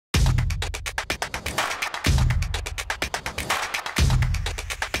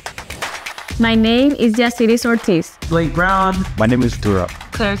My name is Yasiris Ortiz. Blake Brown. My name is Dura.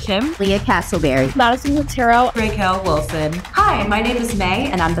 Claire Kim. Leah Castleberry. Madison Matero. Raquel Wilson. Hi, my name is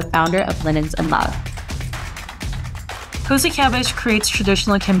May, and I'm the founder of Linens and Love. Cozy Cabbage creates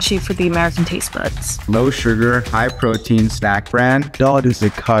traditional kimchi for the American taste buds. Low sugar, high protein snack brand. Dot is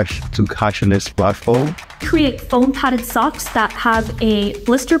a kush to cushionness waffle. Create foam padded socks that have a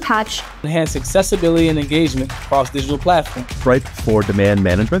blister patch. Enhance accessibility and engagement across digital platforms. Right for demand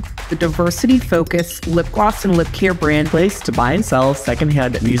management. The diversity-focused lip gloss and lip care brand. Place to buy and sell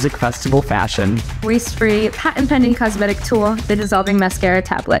secondhand music festival fashion. Waste-free, patent-pending cosmetic tool, the dissolving mascara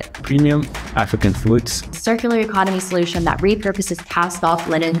tablet. Premium African foods. Circular economy solution that repurposes cast-off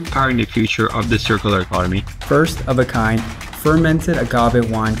linen. Powering the future of the circular economy. First of a kind, fermented agave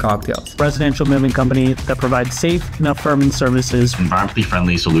wine cocktails. Residential moving company that provides safe and affirming services. Environmentally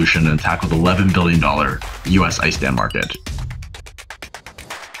friendly solution and tackle the $11 billion US ice dam market.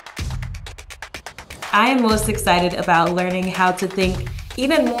 I am most excited about learning how to think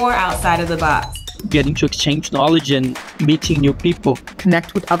even more outside of the box. Getting to exchange knowledge and meeting new people.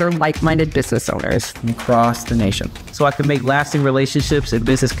 Connect with other like-minded business owners across the nation. So I can make lasting relationships and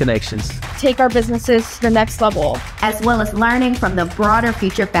business connections. Take our businesses to the next level. As well as learning from the broader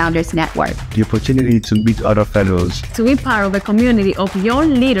Future Founders Network. The opportunity to meet other fellows. To be part of a community of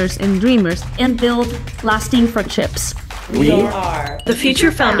young leaders and dreamers and build lasting friendships. We are the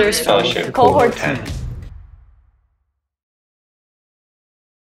Future Founders Fellowship Cohort 10.